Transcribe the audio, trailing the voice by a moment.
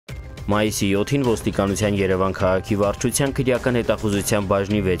Մայիսի 7-ին ոստիկանության Երևան քաղաքի վարչության քրեական հետախուզության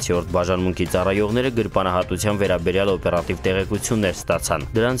բաժնի 6-րդ բաժանմունքի ծառայողները գրպանահատության վերաբերյալ օպերատիվ տեղեկություններ ստացան։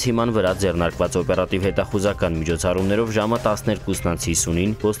 Դրանց հիման վրա ձեռնարկված օպերատիվ հետախուզական միջոցառումներով ժամը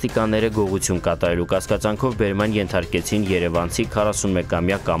 12:50-ին ոստիկանները գողություն կատարելու կասկածանքով բերման ենթարկեցին երևանցի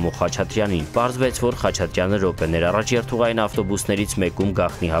 41-ամյա Կամո Խաչատրյանին։ Պարզվեց, որ Խաչատրյանը րոպեներ առաջ երթուղային ավտոբուսներից մեկում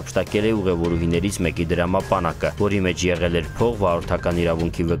գաղտնի հափշտակել է ուղևորուհիներից մեկի դրամապանակը, որի մեջ եղել էր փող, վարորդական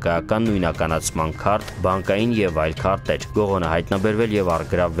իրավունքի վկայական նույնականացման քարտ, բանկային եւ այլ քարտեր։ Գողոնը հայտնաբերվել եւ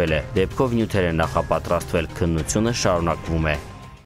առգրավվել է։ Դեպքով նյութեր է նախապատրաստվել, քննությունը շարունակվում է։